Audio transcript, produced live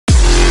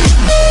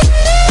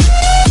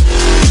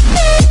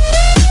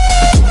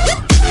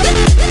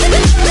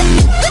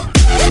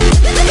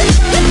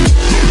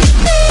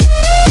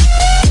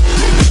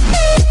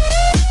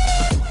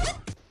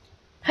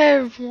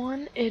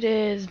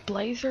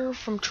Laser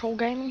from Troll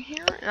Gaming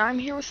here, and I'm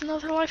here with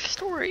another life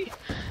story.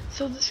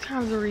 So this is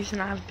kind of the reason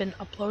I've been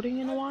uploading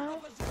in a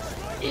while,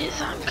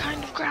 is I'm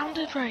kind of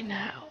grounded right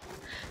now,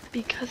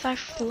 because I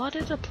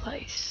flooded a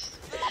place.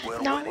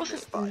 Now it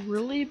wasn't a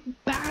really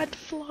bad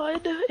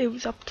flood, it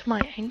was up to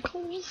my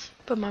ankles,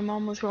 but my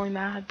mom was really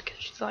mad because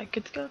she's like,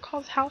 it's gonna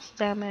cause house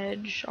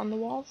damage on the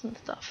walls and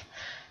stuff.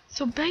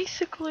 So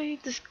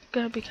basically, this is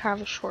gonna be kind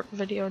of a short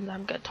video and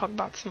I'm gonna talk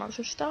about some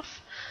other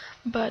stuff.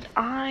 But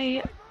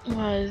I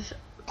was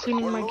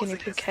cleaning my guinea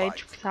pig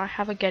cage because I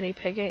have a guinea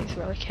pig and he's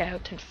really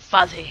cute and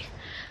fuzzy.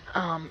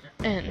 And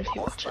he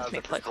watches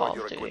me play Call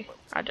of Duty.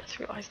 I just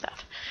realized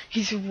that.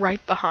 He's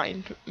right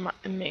behind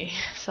me.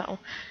 So,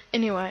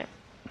 anyway.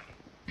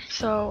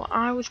 So,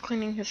 I was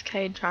cleaning his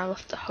cage and I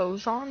left the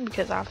hose on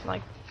because I have to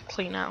like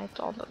clean out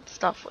all the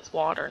stuff with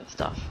water and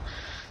stuff.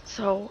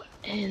 So,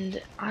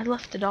 and I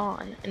left it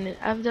on, and it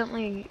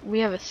evidently we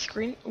have a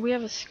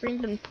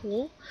screened-in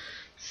pool,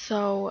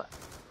 so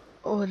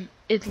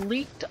it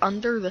leaked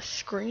under the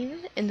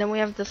screen, and then we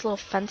have this little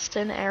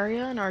fenced-in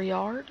area in our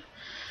yard,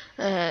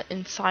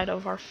 inside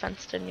of our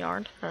fenced-in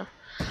yard,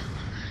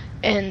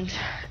 and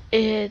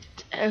it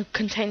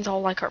contains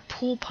all like our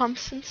pool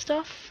pumps and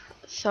stuff.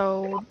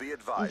 So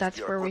that's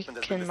where we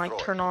can like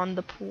turn on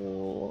the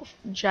pool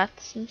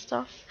jets and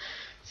stuff.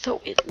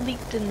 So it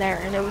leaked in there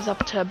and it was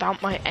up to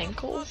about my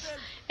ankles,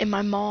 and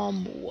my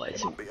mom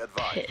was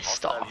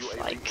pissed off,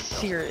 like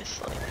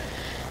seriously.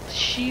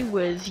 She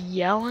was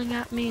yelling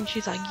at me and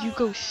she's like, you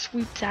go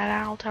sweep that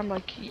out. I'm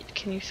like,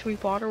 can you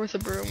sweep water with a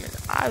broom? And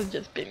I've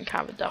just been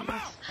kind of a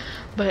dumbass.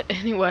 But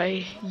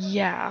anyway,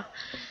 yeah.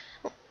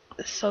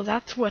 So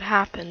that's what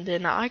happened,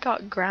 and I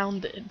got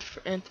grounded.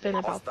 It's been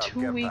about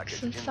 2 weeks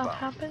since that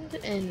happened,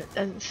 and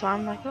so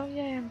I'm like, oh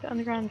yeah, I'm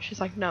underground. She's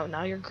like, no,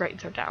 now your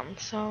grades are down.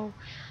 So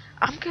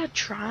I'm gonna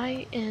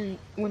try and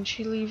when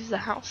she leaves the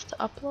house to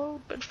upload,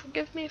 but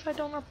forgive me if I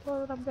don't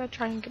upload. I'm gonna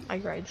try and get my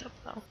grades up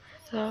though.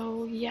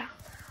 So yeah.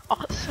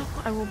 Also,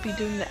 I will be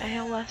doing the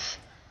ALS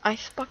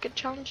Ice Bucket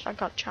Challenge. I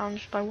got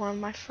challenged by one of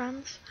my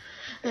friends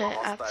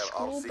at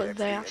school, but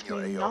they asked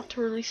me not to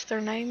release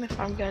their name if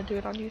I'm gonna do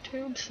it on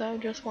YouTube, so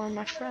just one of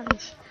my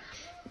friends.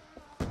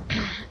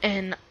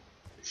 And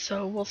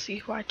so we'll see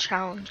who I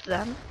challenge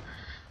them.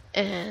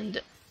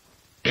 And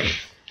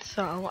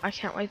so I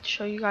can't wait to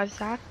show you guys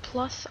that.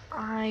 Plus,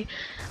 I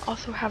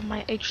also have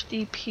my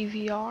HD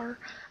PVR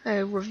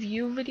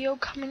review video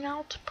coming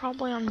out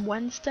probably on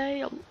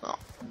Wednesday.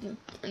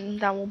 And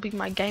that will be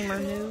my gamer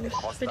news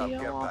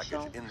video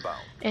also.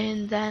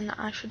 And then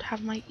I should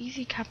have my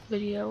Easy Cap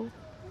video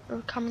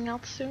coming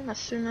out soon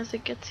as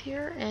it gets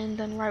here. And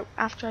then right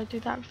after I do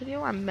that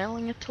video, I'm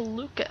mailing it to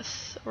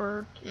Lucas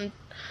or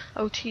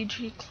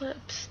OTG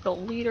Clips. The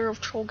leader of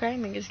Troll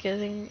Gaming is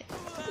getting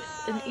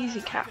an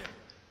Easy Cap.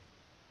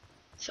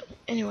 So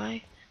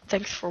anyway,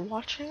 thanks for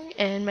watching,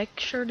 and make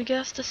sure to get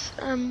us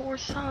to more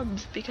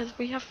subs, because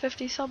we have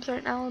 50 subs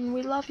right now, and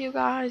we love you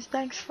guys.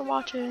 Thanks for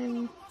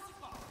watching.